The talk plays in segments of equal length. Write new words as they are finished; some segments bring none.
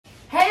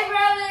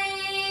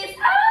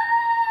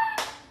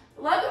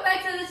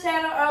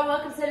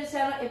welcome to the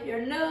channel. If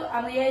you're new,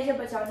 I'm Leasia,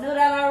 but y'all knew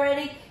that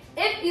already.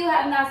 If you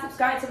have not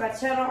subscribed to my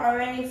channel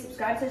already,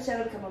 subscribe to the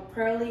channel, become a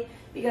pearly,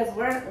 because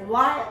why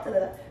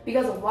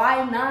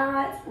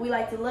not? We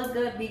like to look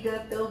good, be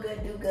good, feel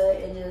good, do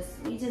good, and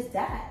we just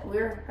that.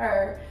 We're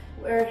her,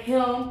 we're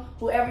him,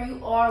 whoever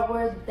you are,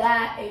 we're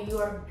that, and you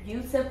are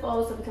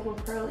beautiful. So become a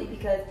pearly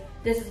because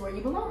this is where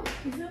you belong.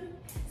 You feel me?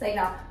 Say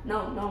no.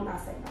 No,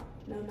 not say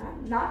no. No,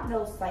 not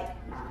no psych,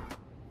 nah.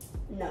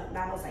 No,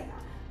 not no psych, nah.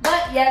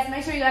 But yes,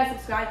 make sure you guys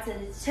subscribe to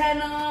the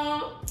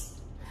channel.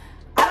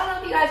 I don't know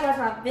if you guys watched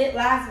my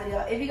last video.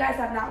 If you guys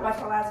have not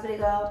watched my last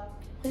video,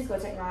 please go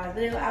check my last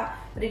video out.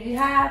 But if you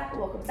have,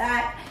 welcome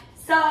back.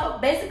 So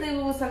basically what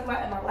we was talking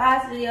about in my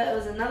last video, it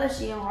was another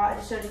SHEIN haul. I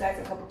just showed you guys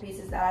a couple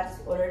pieces that I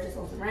just ordered just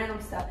on some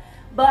random stuff.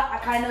 But I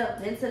kind of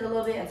vented a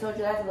little bit and told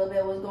you guys a little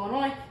bit of what's going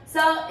on.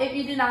 So if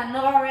you do not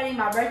know already,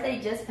 my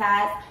birthday just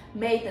passed,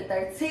 May the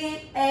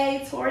 13th,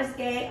 a Taurus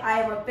gang.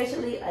 I am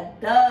officially a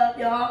dub,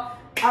 y'all.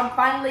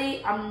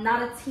 I'm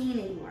not a teen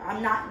anymore.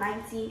 I'm not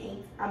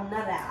 19, I'm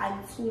none of that.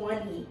 I'm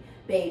 20,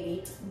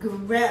 baby.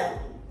 Grown.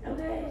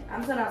 Okay?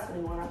 I'm still not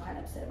 21. I'm kind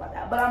of upset about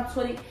that. But I'm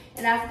 20,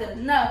 and that's good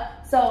enough.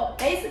 So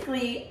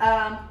basically,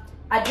 I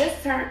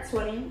just turned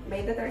 20,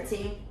 May the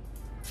 13th.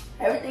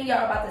 Everything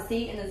y'all about to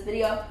see in this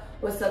video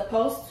was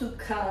supposed to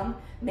come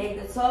May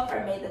the 12th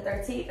or May the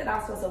 13th, and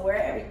I'm supposed to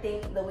wear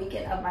everything the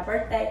weekend of my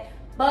birthday.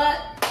 But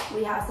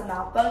we had some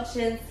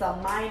malfunctions,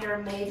 some minor,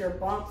 major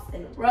bumps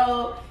in the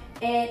road,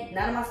 and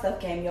none of my stuff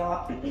came,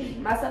 y'all.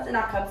 My stuff did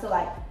not come to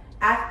like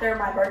after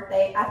my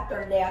birthday,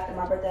 after the day after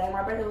my birthday. Like,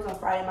 my birthday was on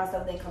Friday, my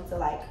stuff didn't come to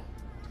like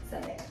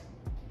Sunday.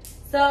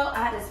 So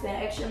I had to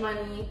spend extra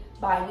money,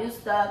 buy new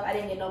stuff. I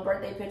didn't get no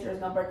birthday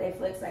pictures, no birthday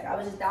flicks. Like, I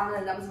was just down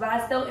in the numbers, but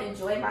I still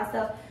enjoyed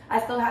myself. I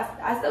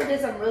still did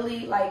some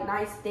really like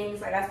nice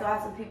things. Like, I still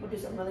had some people do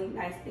some really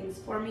nice things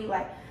for me.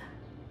 Like,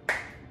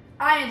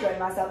 I enjoyed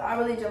myself. I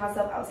really enjoyed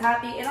myself. I was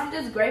happy, and I'm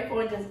just grateful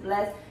and just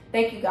blessed.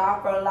 Thank you,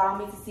 God, for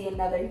allowing me to see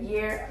another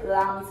year,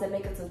 allowing me to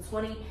make it to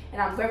 20.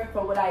 And I'm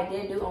grateful for what I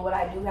did do and what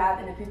I do have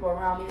and the people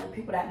around me and the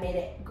people that made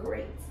it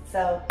great.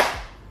 So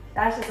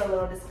that's just a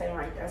little disclaimer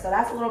right there. So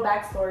that's a little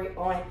backstory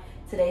on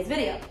today's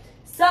video.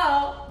 So,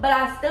 but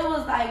I still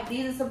was like,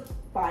 these are some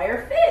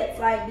fire fits.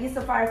 Like, these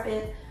are fire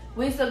fits.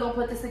 We still gonna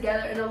put this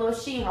together in a little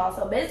SHEIN haul.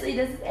 So basically,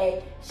 this is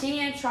a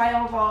SHEIN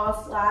try-on haul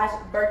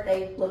 /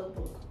 birthday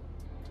lookbook.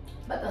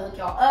 About to hook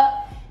y'all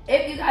up.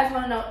 If you guys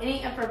want to know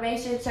any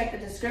information, check the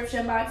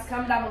description box.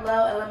 Comment down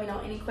below and let me know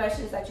any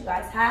questions that you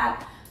guys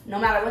have. No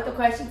matter what the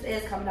questions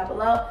is, comment down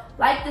below.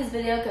 Like this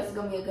video because it's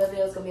going to be a good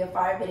video. It's going to be a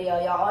fire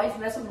video. Y'all always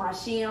mess with my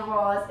SHEIN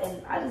hauls,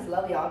 and I just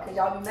love y'all because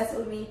y'all be messing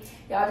with me.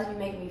 Y'all just be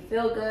making me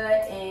feel good.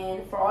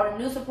 And for all the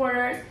new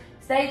supporters,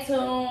 stay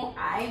tuned.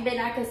 I ain't been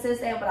that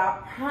consistent, but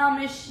I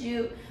promise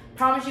you we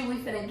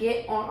finna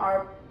get on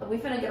our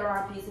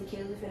P's and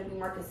Q's. We finna be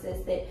more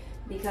consistent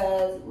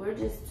because we're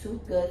just too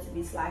good to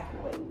be slacking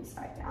the way we be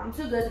slacking. I'm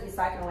too good to be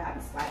slacking the way I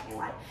be slacking.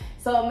 Like,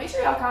 so make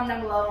sure y'all comment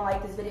down below and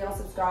like this video and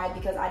subscribe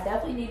because I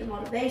definitely need the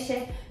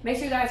motivation. Make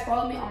sure you guys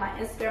follow me on my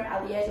Instagram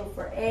at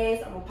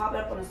Leasia4A's. I'm gonna pop it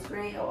up on the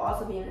screen. It will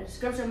also be in the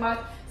description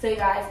box so you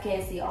guys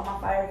can see all my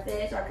fire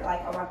fits or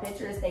like all my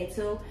pictures. Stay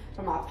tuned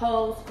for my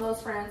posts,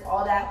 close friends,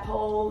 all that,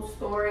 polls,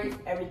 stories,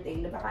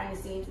 everything. The behind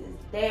the scenes is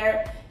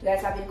there. If you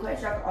guys have any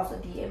questions, you can also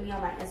DM me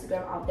on my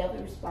Instagram. I'll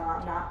definitely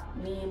respond. I'm not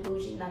mean and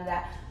bougie, none of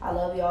that. I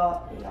love y'all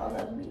and y'all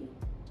love me,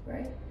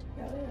 right?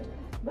 Y'all love me.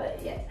 But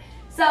yes.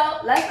 So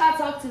let's not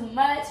talk too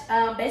much.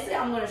 Basically,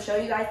 I'm going to show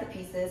you guys the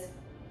pieces,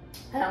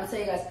 and I'm going to tell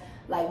you guys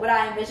like what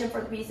I envision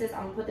for the pieces.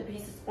 I'm going to put the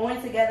pieces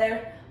on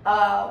together.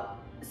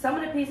 Some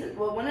of the pieces,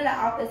 well, one of the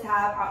outfits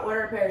I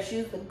ordered a pair of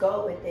shoes to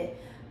go with it.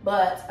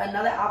 But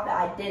another outfit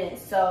I didn't,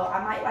 so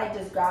I might like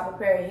just grab a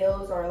pair of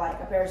heels or like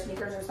a pair of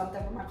sneakers or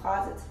something from my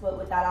closet to put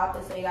with that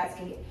outfit so you guys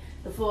can get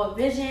the full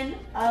vision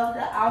of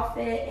the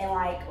outfit and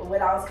like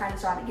what I was kind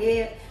of trying to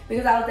give,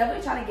 because I was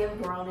definitely trying to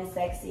give grown and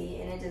sexy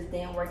and it just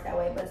didn't work that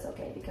way. But it's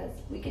okay because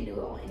we can do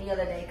it on any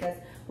other day because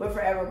we're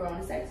forever grown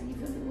and sexy. You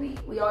feel me?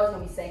 We always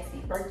gonna be sexy,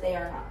 birthday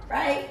or not,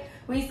 right?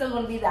 We still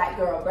gonna be that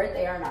girl,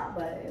 birthday or not.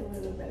 But it would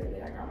have been better to be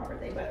that girl on my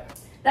birthday, but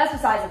that's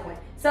besides the point.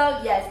 So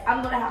yes,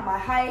 I'm gonna have my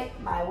height,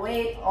 my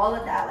weight, all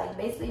of that, like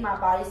basically my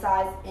body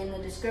size in the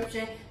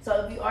description.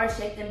 So if you are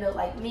shaped and built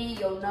like me,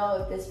 you'll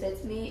know if this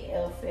fits me,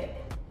 it'll fit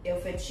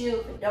you.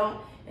 If it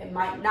don't, it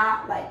might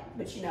not. Like,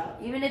 but you know,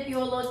 even if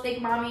you're a little thick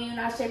mommy, you're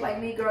not shaped like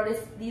me, girl,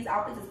 these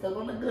outfits are still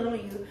gonna look good on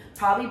you.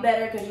 Probably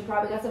better because you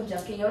probably got some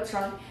junk in your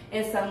trunk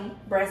and some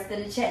breast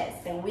in the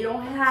chest. And we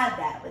don't have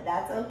that, but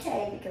that's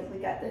okay because we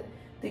got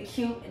the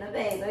cute in the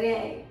face,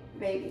 okay?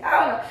 Baby,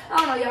 I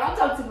don't know, y'all. I'm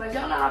talking too much.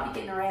 Y'all know I'll be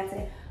getting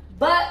ranting.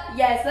 But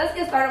yes, let's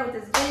get started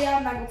with this video.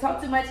 I'm not gonna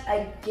talk too much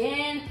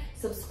again.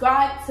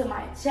 Subscribe to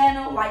my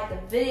channel, like the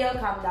video,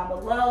 comment down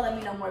below. Let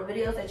me know more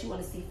videos that you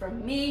want to see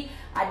from me.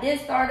 I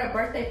did start a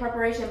birthday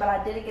preparation, but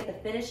I didn't get to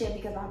finish it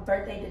because my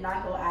birthday did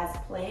not go as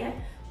planned.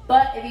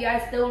 But if you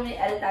guys still want me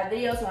to edit that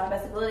video to my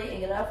best ability and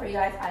get it up for you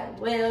guys, I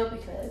will,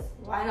 because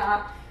why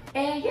not?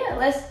 And yeah,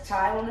 let's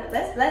try one.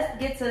 Let's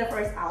get to the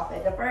first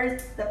outfit. The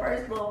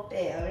first little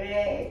fit,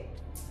 okay?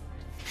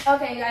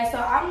 Okay guys, so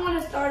I'm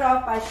going to start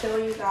off by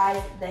showing you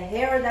guys the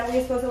hair that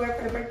we're supposed to wear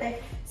for the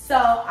birthday. So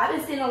I've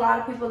been seeing a lot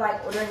of people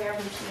like order hair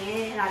from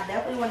SHEIN, and I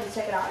definitely wanted to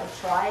check it out and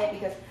try it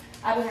because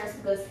I've been hearing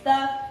some good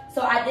stuff.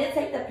 So I did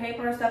take the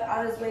paper and stuff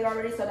out of this wig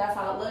already, so that's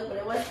how it looked, but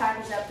it was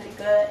packaged up pretty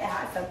good. It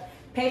had some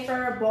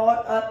paper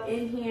balled up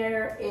in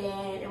here,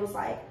 and it was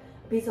like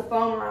a piece of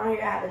foam around here.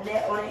 It had a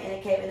net on it, and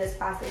it came in this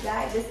plastic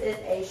bag. This is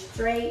a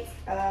straight,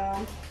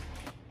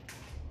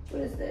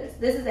 what is this?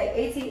 This is a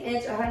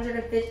 18-inch,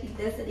 150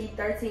 density,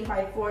 13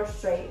 by 4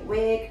 straight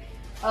wig.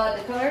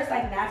 The color is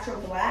like natural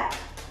black.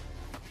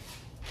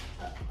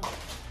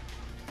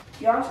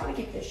 Y'all, I'm trying to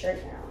keep this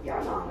shirt down.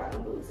 Y'all know I don't got no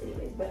boobs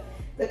anyways, but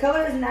the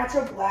color is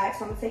natural black,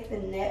 so I'm gonna take the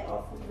net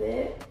off of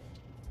it.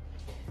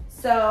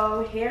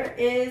 So here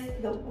is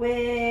the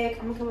wig.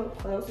 I'm gonna come up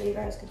close so you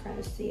guys can kind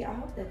of see. I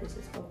hope that this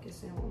is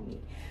focusing on me.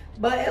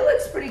 But it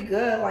looks pretty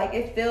good, like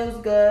it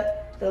feels good.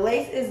 The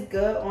lace is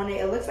good on it.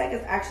 It looks like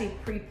it's actually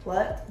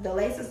pre-plucked. The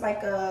lace is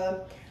like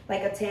a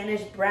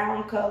tannish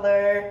brown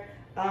color.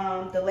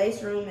 The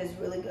lace room is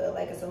really good.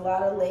 Like it's a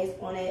lot of lace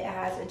on it. It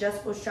has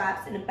adjustable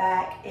straps in the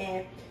back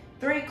and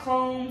 3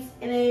 combs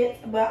in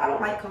it, but I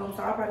don't like combs,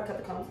 so I'll probably cut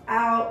the combs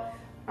out.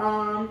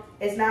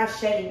 It's not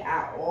shedding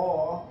at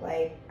all.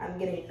 Like I'm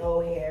getting no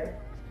hair.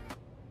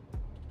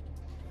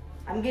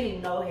 I'm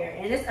getting no hair,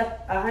 and it's a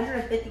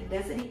 150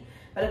 density,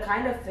 but it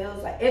kind of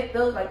feels like it's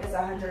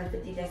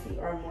 150 density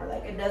or more.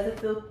 Like it doesn't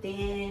feel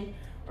thin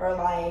or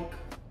like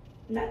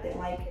nothing.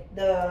 Like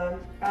the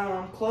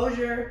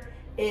closure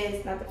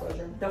is not the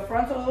closure. The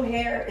frontal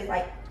hair is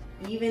like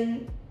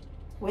even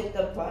with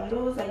the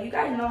bundles. Like you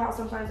guys know how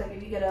sometimes like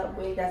if you get a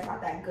wig that's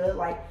not that good,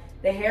 like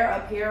the hair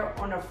up here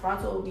on the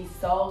frontal will be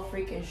so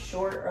freaking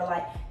short or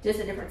like just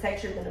a different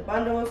texture than the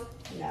bundles.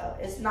 No,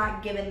 it's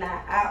not giving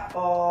that at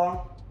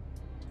all.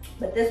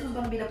 But this was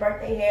gonna be the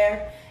birthday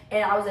hair,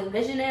 and I was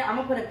envisioning, I'm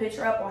gonna put a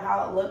picture up on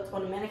how it looked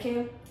on the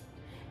mannequin.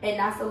 And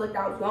that's the look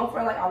that I was going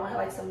for. Like I wanted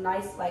like some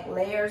nice like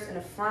layers in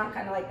the front,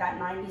 kind of like that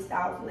 90s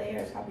style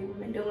layers, how people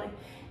been doing.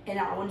 And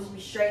I wanted to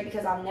be straight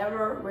because I've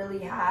never really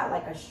had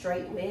like a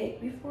straight wig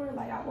before.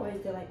 Like I've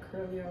always did like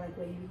curly or like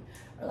wavy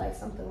or like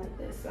something like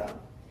this. So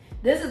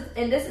this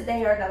is the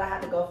hair that I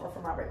had to go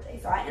for my birthday.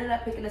 So I ended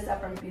up picking this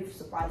up from Beauty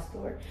Supply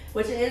Store,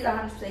 which it is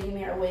 100% human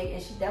hair wig,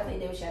 and she definitely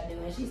did what she had to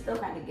do. And she's still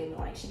kind of giving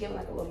like, she giving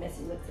like a little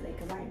messy look today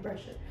because I ain't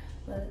brushed her.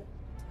 But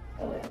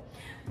oh well.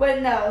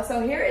 But no,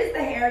 so here is the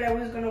hair that we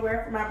was gonna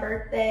wear for my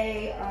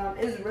birthday.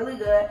 It's really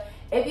good.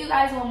 If you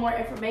guys want more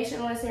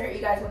information on this hair,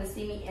 you guys want to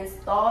see me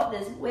install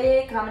this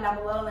wig, comment down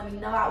below. Let me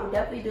know. I would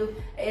definitely do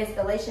an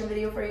installation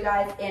video for you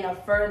guys and a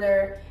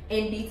further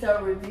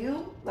in-detail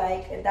review.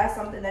 Like if that's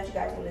something that you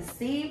guys want to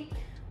see.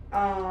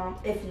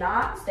 If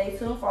not, stay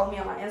tuned. Follow me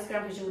on my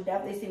Instagram because you would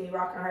definitely see me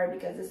rocking her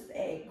because this is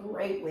a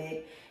great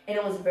wig and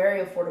it was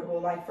very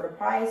affordable. Like for the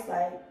price,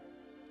 like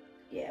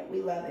yeah,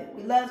 we love it.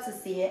 We love to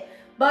see it.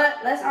 But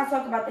let's not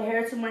talk about the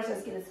hair too much.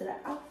 Let's get into the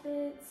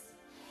outfits.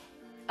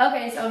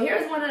 Okay, so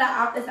here's one of the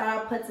outfits that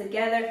I put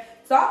together.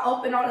 So I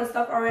opened all this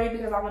stuff already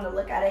because I wanted to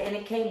look at it, and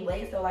it came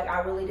late, so like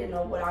I really didn't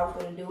know what I was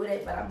going to do with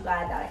it, but I'm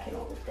glad that I came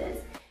up with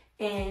this.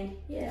 And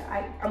yeah,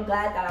 I'm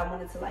glad that I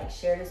wanted to like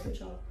share this with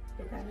y'all,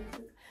 if that makes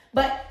sense.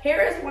 But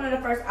here is one of the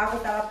first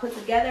outfits that I put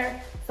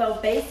together. So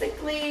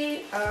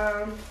basically,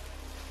 I'm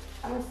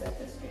gonna set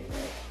this straight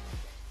right.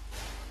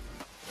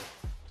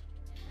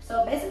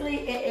 So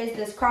basically it is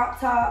this crop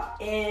top,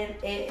 and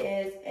it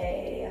is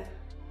a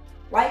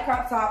white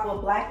crop top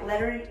with black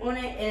lettering on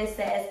it, and it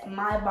says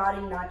 "My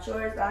body, not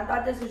yours." So I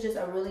thought this was just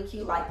a really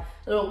cute like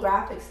little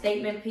graphic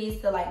statement piece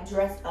to like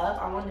dress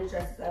up. I wanted to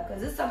dress this up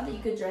because it's something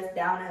you could dress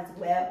down as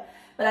well,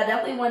 but I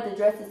definitely wanted to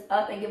dress this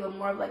up and give it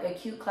more of like a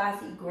cute,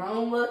 classy,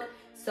 grown look.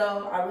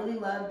 So I really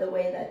love the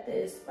way that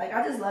this, like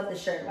I just love the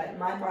shirt, like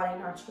 "My body,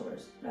 not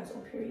yours." That's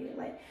on period.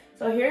 Like,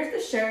 so here's the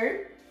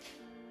shirt.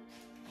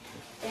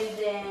 And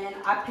then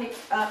I picked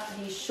up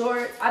these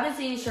shorts. I've been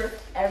seeing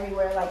shorts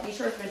everywhere. Like these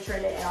shorts been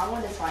trending, and I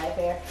wanted to try a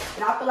pair.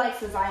 And I feel like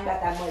since I ain't got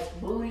that much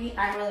booty,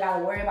 I ain't really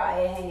gotta worry about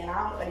it hanging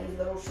out with these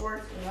little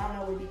shorts. And y'all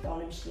know we be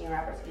throwing them SHEIN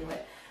wrappers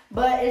anyway.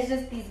 But it's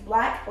just these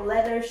black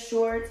leather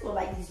shorts with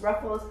like these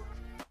ruffles.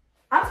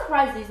 I'm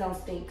surprised these don't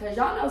stink, because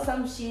y'all know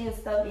some SHEIN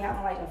stuff be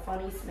having like a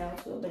funny smell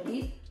to it. But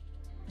these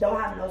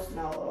don't have no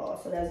smell at all,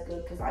 so that's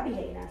good, because I be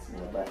hating that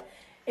smell. But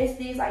it's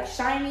these like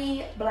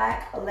shiny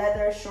black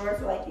leather shorts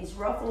with like these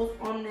ruffles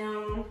on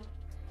them.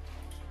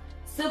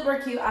 Super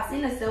cute. I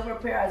seen a silver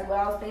pair as well.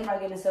 I was thinking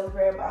about getting a silver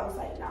pair, but I was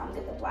like, nah, I'm gonna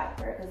get the black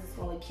pair because it's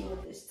gonna look cute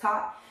with this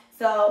top.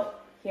 So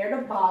here are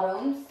the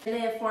bottoms. And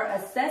then for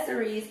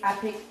accessories, I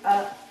picked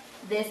up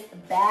this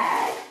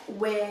bag,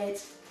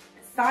 which,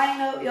 side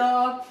note,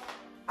 y'all,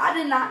 I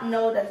did not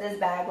know that this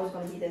bag was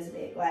gonna be this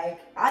big. Like,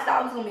 I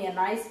thought it was gonna be a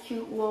nice,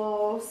 cute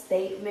little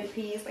statement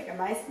piece, like a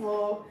nice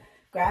little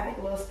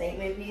graphic little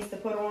statement piece to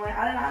put on.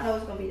 I did not know it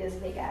was gonna be this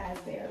big ass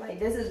bear. Like,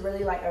 this is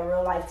really like a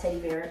real life teddy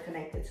bear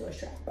connected to a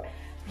strap.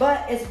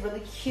 But it's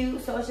really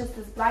cute. So it's just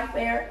this black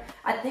bear.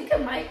 I think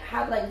it might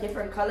have like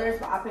different colors,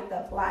 but I picked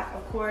up black,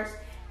 of course.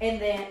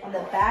 And then on the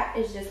back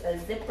is just a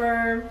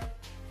zipper.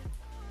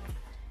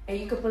 and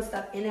you can put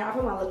stuff in it. I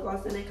put my lip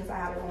gloss in it because I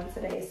have it on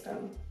today,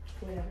 so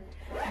whatever.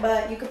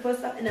 But you can put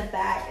stuff in the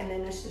back, and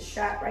then there's the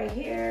strap right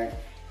here.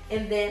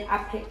 And then I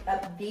picked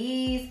up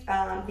these.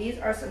 These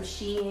are some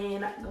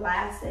SHEIN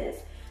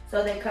glasses.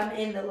 So they come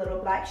in the little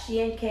black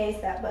SHEIN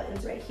case. That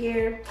button's right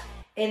here.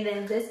 And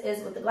then this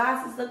is what the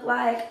glasses look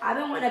like. I've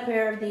been wanting a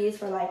pair of these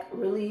for like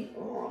really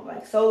long,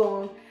 like so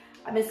long.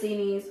 I've been seeing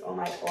these on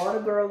like all the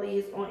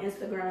girlies on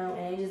Instagram,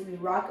 and they just be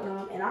rocking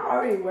them. And I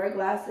already wear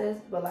glasses,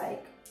 but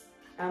like,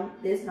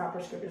 this is not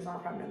prescription, so I'm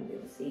probably not gonna be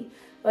able to see.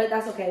 But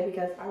that's okay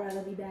because I'd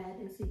rather be bad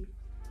than see.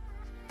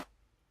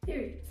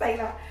 Period. It's like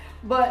that.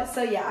 But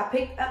so yeah, I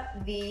picked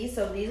up these.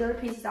 So these are the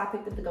pieces I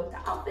picked up to go with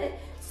the outfit.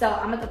 So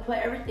I'm going to put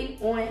everything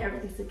on,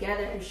 everything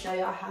together, and show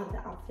y'all how the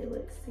outfit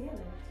looks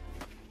together.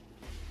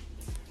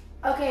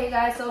 Okay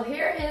guys, so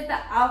here is the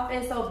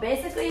outfit. So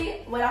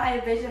basically what I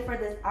envisioned for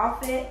this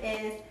outfit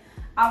is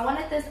I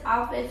wanted this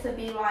outfit to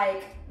be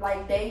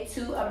like day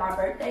 2 of my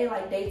birthday,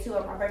 like day 2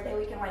 of my birthday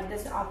weekend. Like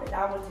this outfit that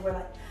I wanted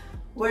to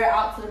wear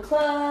out to the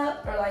club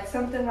or like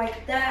something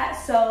like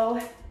that.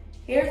 So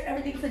here's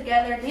everything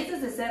together. These are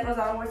the sandals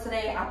I wore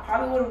today. I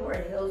probably would have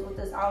worn heels with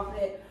this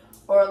outfit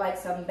or like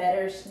some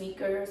better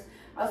sneakers.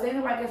 I was thinking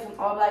about getting some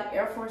all black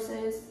Air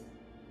Forces.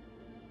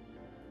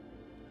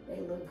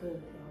 They look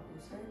good,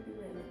 y'all. Certain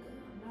people, they look good.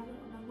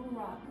 I'm not gonna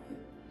rob you.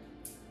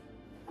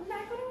 I'm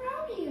not gonna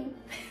rob you.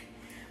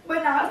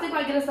 But no, I was thinking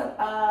about getting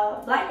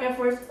some black Air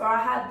Force, or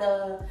I had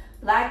the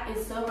black and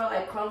silver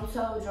like chrome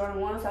toe Jordan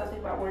 1, so I was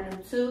thinking about wearing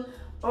them too.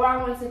 Or I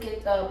wanted to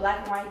get the black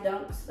and white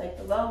dunks, like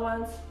the low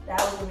ones. That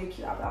was gonna be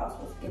cute. I thought I was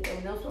supposed to get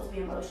them. They were supposed to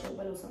be in motion,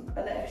 but it was some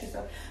other extra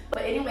stuff.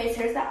 But anyways,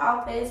 here's the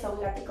outfit. So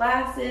we got the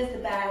glasses, the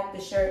bag,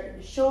 the shirt,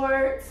 and the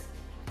shorts.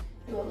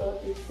 Do a little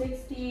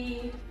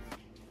 360.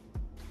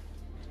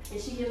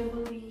 Is she giving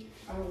booty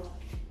or what?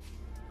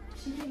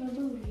 She giving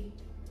booty.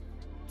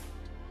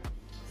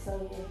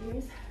 So yeah,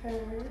 here's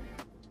her.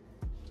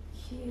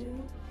 Cute,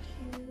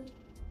 cute,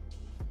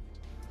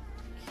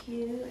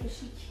 cute. Is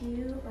she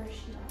cute or is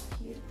she not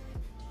cute?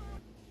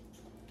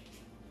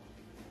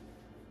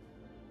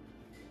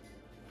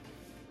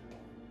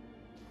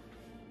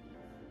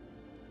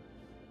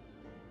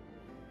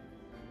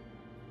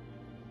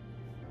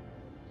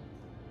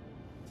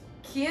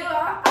 Cute.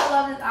 I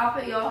love this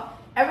outfit, y'all.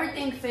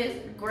 Everything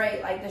fits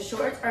great. Like the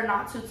shorts are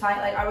not too tight.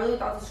 Like I really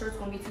thought the shorts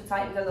were gonna be too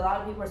tight because a lot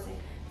of people are saying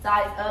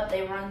size up,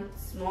 they run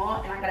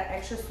small, and I got an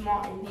extra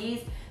small in these.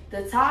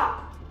 The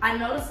top, I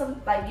noticed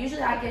some, like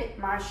usually I get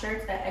my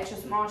shirts at extra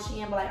small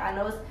SHEIN, but like I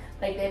noticed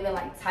like they've been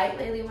like tight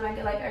lately when I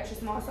get like extra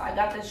small. So I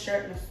got this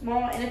shirt in a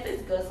small, and it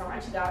fits good. So I'm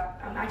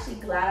actually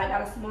glad I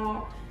got a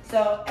small.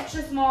 So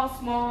extra small,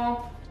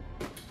 small.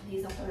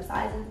 These don't the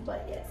sizes,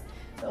 but yes.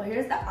 So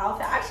here's the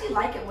outfit. I actually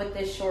like it with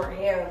this short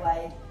hair.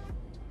 Like,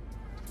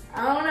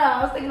 I don't know.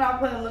 I was thinking about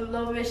putting a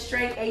little Miss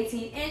Straight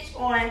 18-inch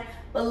on,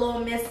 but little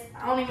Miss,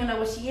 I don't even know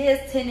what she is,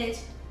 10-inch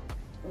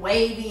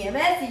wavy and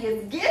messy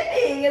is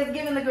giving. It's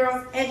giving the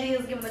girls edgy.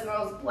 It's giving the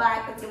girls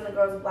black. It's giving the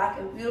girls black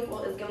and beautiful.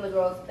 It's giving the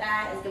girls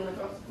fat. It's giving the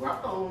girls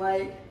grown.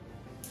 Like,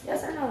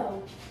 yes or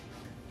no?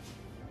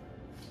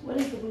 What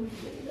is the booty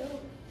giving though?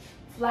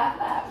 Flat,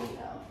 flat, you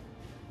know.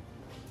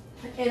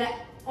 And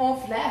on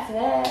flat,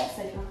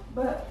 say no.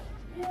 But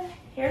yeah,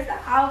 here's the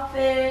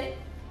outfit.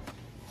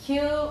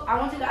 Cute. I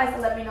want you guys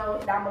to let me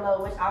know down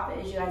below which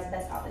outfit is you guys'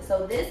 best outfit.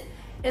 So this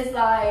is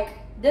like,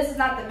 this is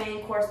not the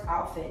main course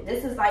outfit.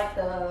 This is like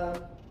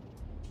the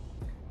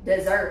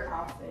dessert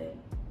outfit.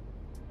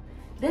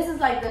 This is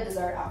like the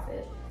dessert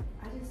outfit.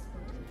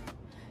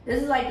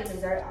 This is like the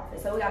dessert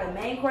outfit. So we got a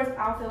main course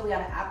outfit, we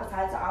got an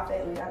appetizer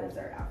outfit, and we got a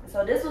dessert outfit.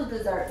 So this was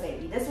dessert,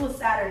 baby. This was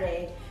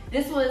Saturday.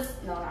 This was,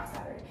 no, not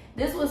Saturday.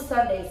 This was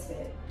Sunday's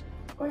fit.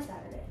 Or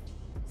Saturday.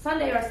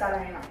 Sunday or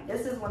Saturday night.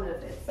 This is one of the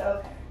fits.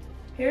 So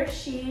here's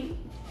she.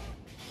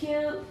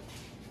 Cute.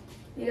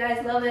 You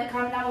guys love it.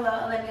 Comment down below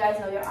and let me guys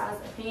know your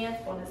honest opinions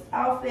on this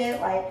outfit.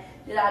 Like,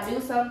 did I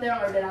do something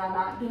or did I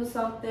not do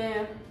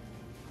something?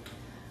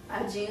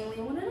 I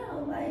genuinely want to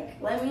know.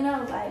 Like, let me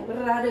know. Like, what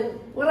did I do?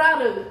 What did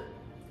I do?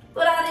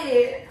 What I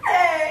did?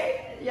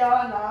 Hey!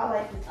 Y'all know I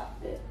like this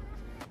outfit.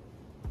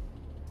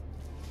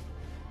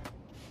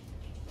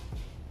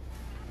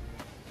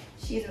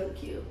 She's really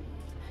cute.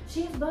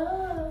 She's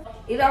buff.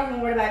 Either I'm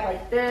gonna wear it back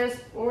like this,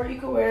 or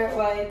you could wear it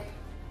like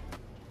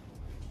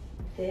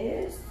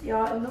this.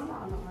 Y'all, no, I'm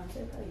not gonna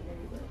say probably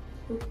dirty, but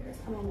who cares?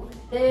 I'm gonna wear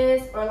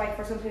this, or like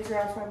for some picture,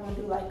 I was probably gonna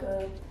do like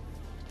a.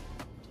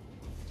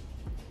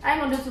 I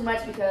ain't gonna do too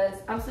much because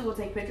I'm still gonna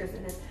take pictures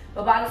in this.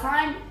 But by the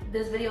time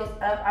this video's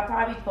up, I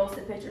probably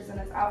posted pictures in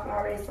this outfit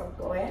already, so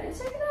go ahead and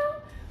check it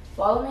out.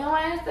 Follow me on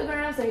my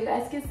Instagram so you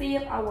guys can see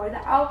if I wore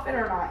the outfit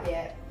or not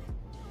yet.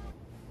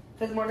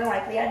 Because more than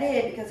likely I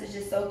did, because it's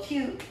just so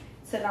cute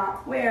to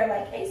not wear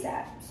like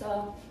ASAP.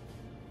 So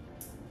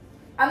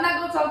I'm not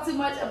gonna talk too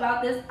much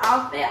about this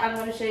outfit. I'm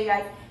gonna show you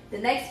guys the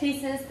next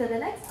pieces to the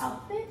next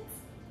outfit.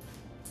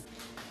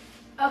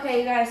 Okay,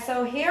 you guys,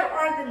 so here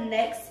are the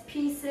next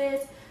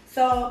pieces.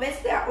 So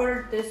basically I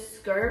ordered this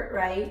skirt,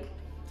 right?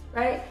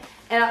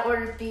 And I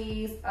ordered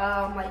these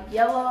like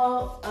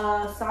yellow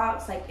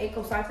socks, like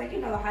ankle socks, like, you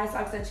know, the high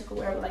socks that you can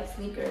wear with like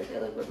sneakers. They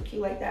look really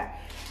cute like that.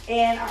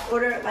 And I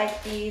ordered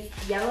like these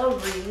yellow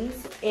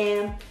rings.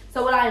 And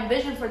so what I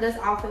envisioned for this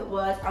outfit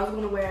was I was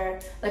gonna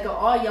wear like an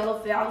all yellow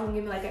fit. I was gonna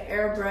give me like an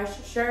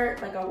airbrush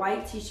shirt, like a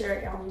white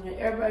t-shirt. I was gonna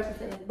airbrush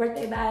with a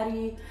birthday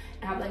baddie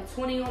and have like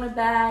 20 on the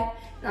back.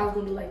 And I was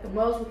gonna do like the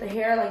most with the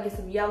hair, like get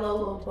some yellow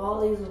little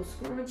ballies, little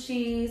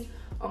scrunchies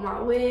on my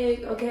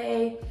wig,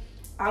 okay?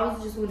 I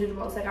was just gonna do the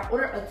most. Like I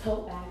ordered a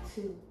tote bag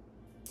too.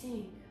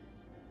 Dang.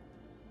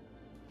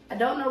 I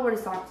don't know where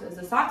the socks is.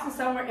 The socks is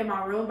somewhere in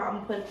my room, but I'm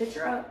gonna put a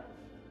picture up.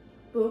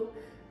 Boop.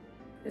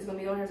 It's gonna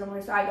be on here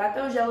somewhere. So I got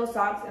those yellow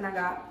socks and I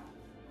got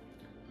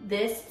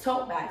this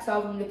tote bag. So I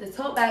was gonna get the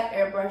tote bag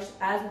airbrushed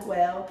as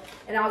well.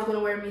 And I was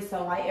gonna wear me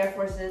some white Air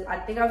Forces. I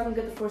think I was gonna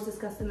get the Forces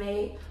custom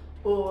made,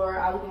 or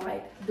I was gonna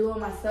like do it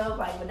myself,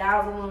 like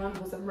bedazzle them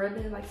with some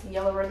ribbon, like some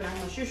yellow ribbon on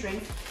my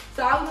shoestrings.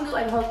 So I was gonna do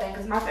like the whole thing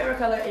because my favorite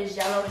color is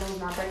yellow and it was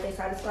my birthday.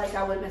 So I just feel like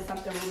that would have been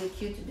something really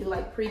cute to do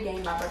like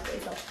pre-game my birthday.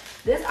 So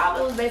this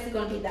outfit was basically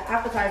gonna be the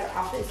appetizer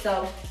outfit.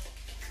 So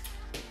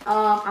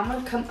I'm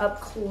gonna come up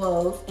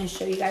close and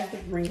show you guys the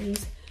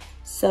rings.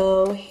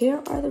 So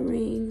here are the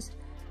rings.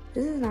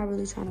 This is not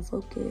really trying to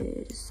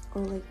focus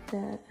or like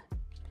that.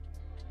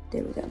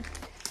 There we go.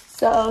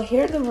 So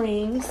here are the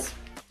rings.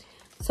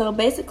 So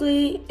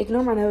basically,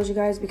 ignore my nails, you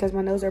guys, because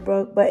my nails are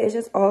broke. But it's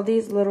just all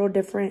these little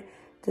different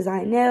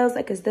design nails.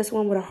 Like, it's this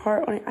one with a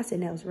heart on it. I say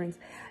nails, rings.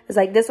 It's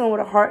like this one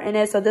with a heart in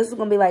it. So this is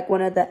going to be like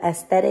one of the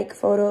aesthetic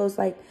photos,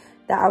 like,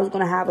 that I was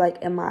going to have,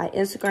 like, in my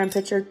Instagram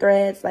picture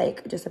threads.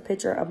 Like, just a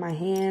picture of my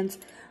hands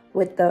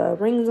with the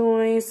rings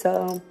on.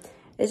 So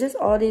it's just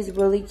all these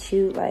really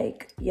cute,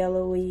 like,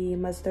 yellowy,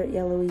 mustard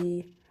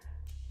yellowy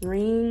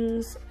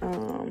rings.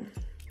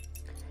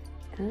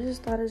 And I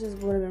just thought it just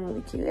would have been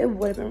really cute. It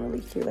would have been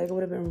really cute. Like, it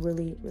would have been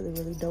really, really,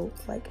 really dope.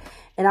 Like,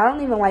 and I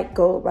don't even like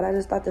gold, but I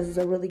just thought this was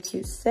a really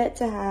cute set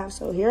to have.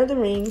 So here are the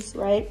rings,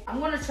 right? I'm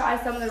going to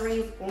try some of the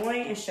rings on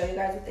and show you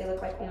guys what they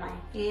look like on my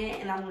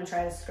hand. And I'm going to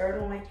try the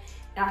skirt on. And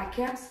I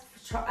can't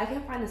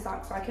find the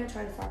socks, so I can't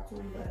try the socks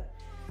on. But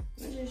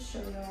let me just show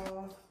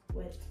y'all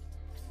with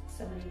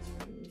some of these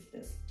rings.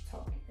 Just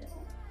talking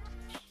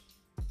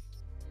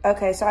about.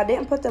 Okay, so I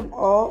didn't put them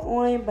all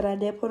on, but I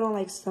did put on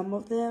like some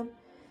of them.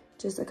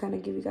 Just to kind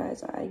of give you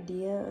guys an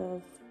idea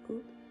of,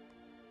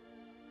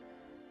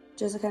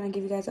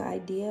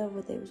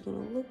 what they was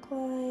gonna look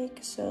like.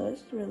 So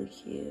it's really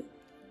cute.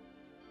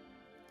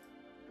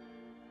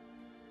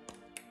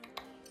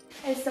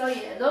 And so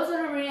yeah, those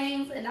are the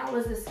rings, and that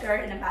was the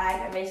skirt and the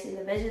bag, and basically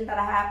the vision that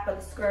I have for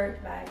the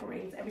skirt, bag,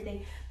 rings,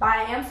 everything. But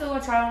I am still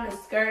gonna try on the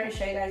skirt and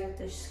show you guys what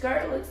the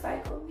skirt looks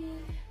like on me.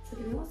 So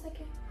give me 1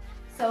 second.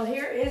 So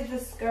here is the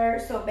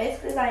skirt. So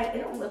basically, like,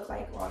 it don't look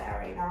like all that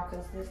right now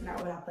because this is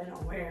not what I plan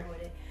on wearing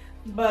with it.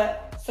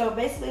 But so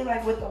basically,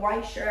 like with the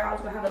white shirt, I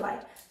was gonna have it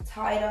like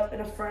tied up in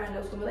the front. It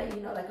was gonna be like,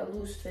 you know, like a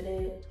loose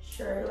fitted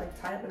shirt,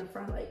 like tied up in the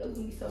front. Like, it was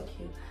gonna be so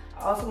cute.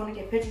 I also want to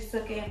get pictures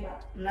taken,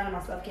 but none of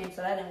my stuff came,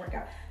 so that didn't work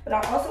out. But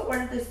I also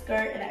ordered this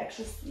skirt in an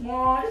extra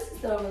small. This is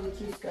still a really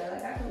cute skirt.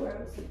 Like, I can wear it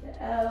with something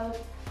else.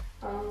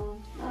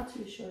 Not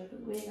too sure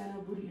because we ain't got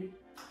no booty.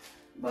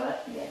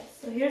 But yeah,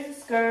 so here's the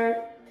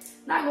skirt.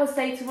 Not gonna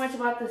say too much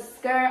about the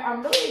skirt.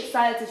 I'm really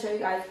excited to show you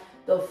guys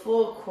the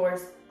full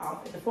course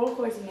outfit, the full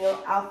course meal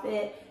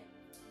outfit.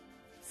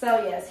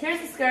 So yes,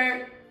 here's the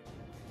skirt.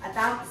 I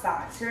found the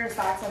socks. Here are the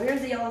socks. So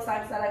here's the yellow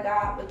socks that I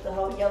got with the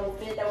whole yellow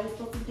fit that we're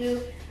supposed to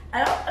do.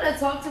 I don't want to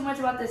talk too much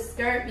about this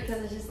skirt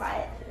because it's just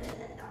like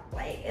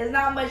it's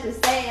not much to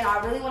say, and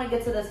I really want to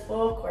get to this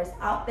full course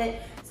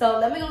outfit. So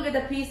let me go get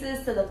the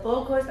pieces to the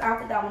full course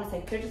outfit that I want to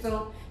take pictures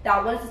on, that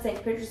I wanted to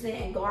take pictures in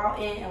and go out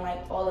in, and like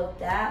all of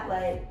that.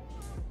 Like,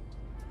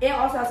 and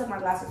also I took my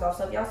glasses off,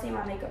 so if y'all see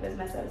my makeup is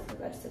messed up, it's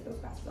because I just took those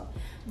glasses off.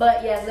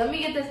 But yes, let me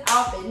get this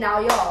outfit. Now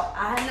y'all,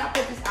 I have not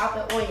put this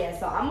outfit on yet,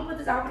 so I'm gonna put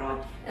this outfit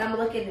on and I'm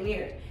gonna look in the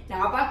mirror.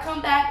 Now if I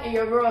come back and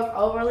your girl's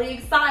overly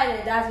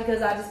excited, that's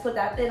because I just put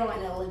that fit on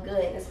and it'll look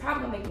good. It's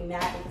probably gonna make me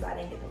mad because I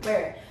didn't get to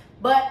wear it.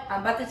 But I'm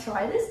about to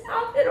try this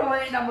outfit on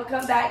and I'm gonna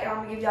come back and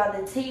I'm gonna give y'all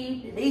the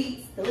tea, the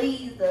deets, the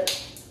leads, the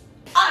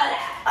all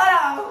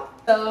that.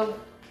 So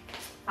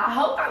I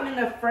hope I'm in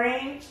the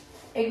frame.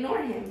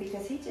 Ignore him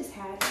because he just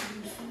had to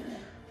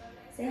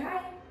say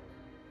hi.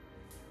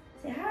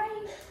 Say hi.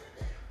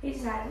 He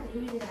just had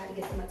to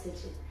get some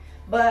attention.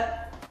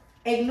 But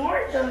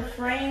ignore the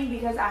frame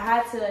because I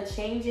had to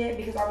change it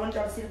because I wanted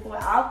y'all to see the full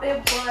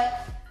outfit.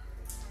 But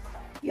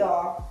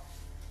y'all,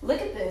 look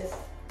at this.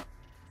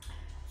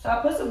 So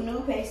I put some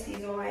new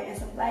pasties on and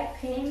some black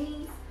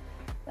panties.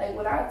 Like,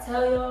 what I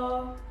tell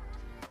y'all,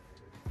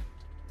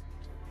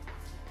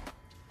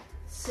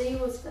 see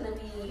what's gonna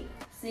be.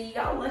 See,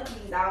 y'all lucky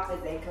these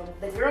outfits ain't come.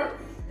 The girl,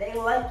 they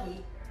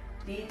lucky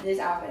this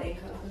outfit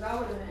ain't come. Cause I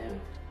would've been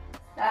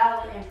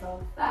styling and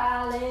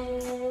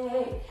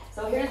profiling.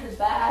 So here's the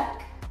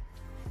back.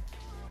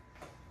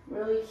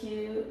 Really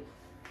cute.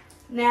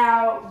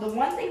 Now, the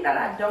one thing that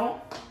I don't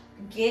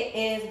get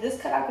is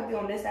this cutout could be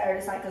on this side or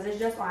this side because it's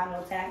just gonna have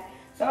no tag.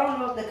 So I don't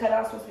know if the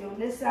cutout's supposed to be on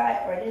this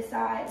side or this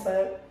side,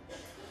 but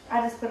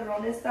I just put it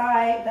on this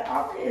side. The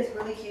outfit is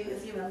really cute.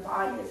 It's even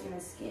body, it's even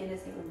skin,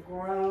 it's even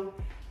grown.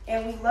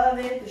 And we love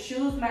it. The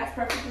shoes match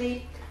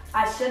perfectly.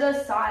 I should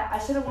have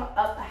went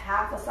up a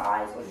half a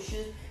size with the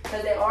shoes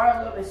because they are a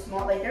little bit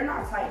small. Like, they're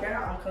not tight, they're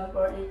not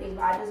uncomfortable or anything,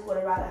 but I just would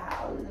have rather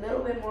have a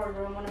little bit more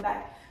room on the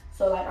back.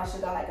 So like I should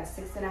have got like a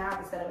 6.5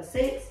 instead of a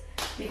 6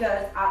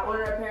 because I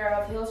ordered a pair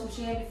of heels from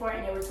SHEIN before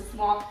and they were too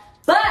small.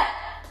 But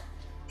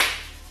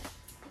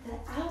the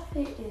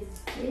outfit is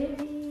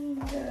very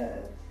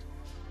good.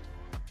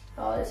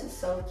 Oh, this is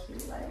so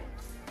cute. Like,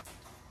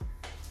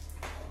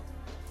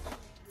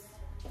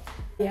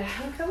 yeah,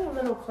 I'm coming a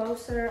little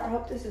closer. I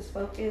hope this is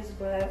focused,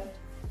 but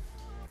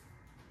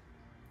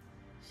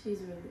she's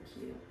really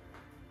cute.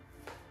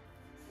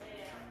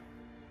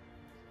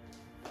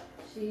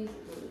 She's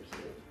really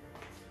cute.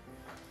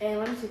 And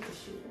let me take the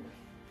shoe.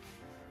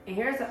 And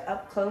here's an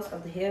up close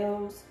of the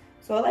heels.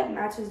 So it like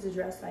matches the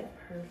dress like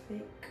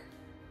perfect.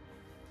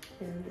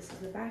 And this is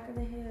the back of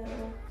the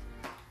heel.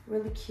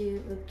 Really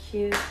cute, really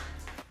cute.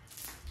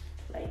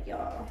 Like,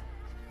 y'all,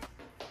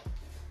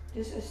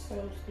 this is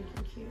so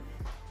stinking cute.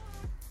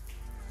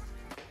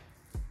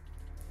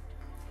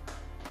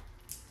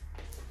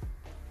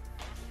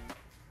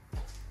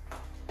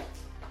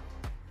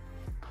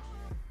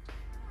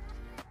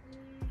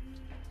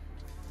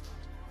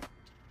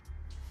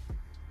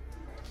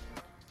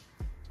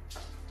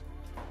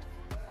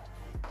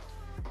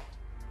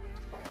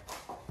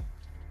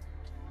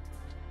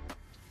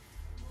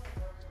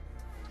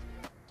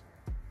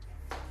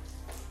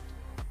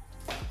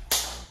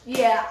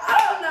 Yeah,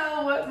 I don't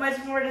know what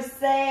much more to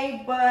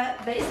say,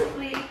 but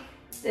basically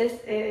this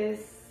is,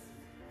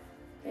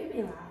 make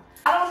me laugh.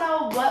 I don't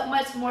know what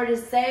much more to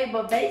say,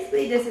 but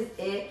basically this is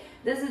it.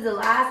 This is the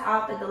last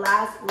outfit, the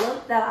last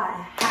look that I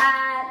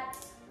had.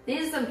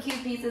 These are some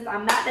cute pieces.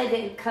 I'm not that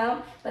they didn't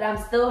come, but I'm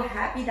still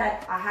happy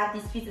that I had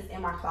these pieces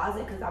in my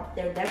closet because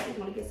they're definitely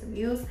going to get some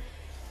use.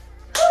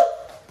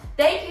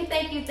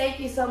 Thank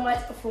you so much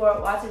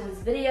for watching this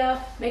video.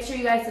 Make sure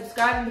you guys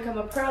subscribe and become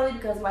a pearly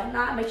because why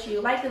not? Make sure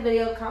you like the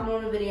video, comment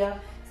on the video.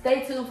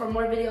 Stay tuned for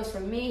more videos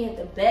from me. Hit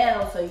the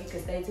bell so you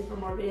can stay tuned for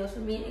more videos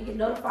from me and get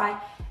notified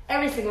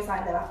every single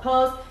time that I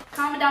post.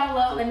 Comment down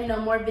below. Let me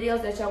know more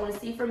videos that y'all want to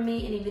see from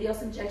me. Any video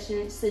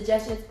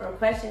suggestions or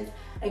questions.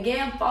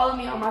 Again, follow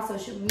me on my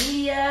social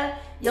media.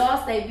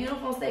 Y'all stay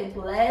beautiful, stay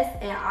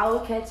blessed, and I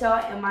will catch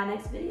y'all in my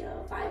next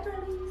video. Bye,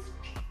 pearlies.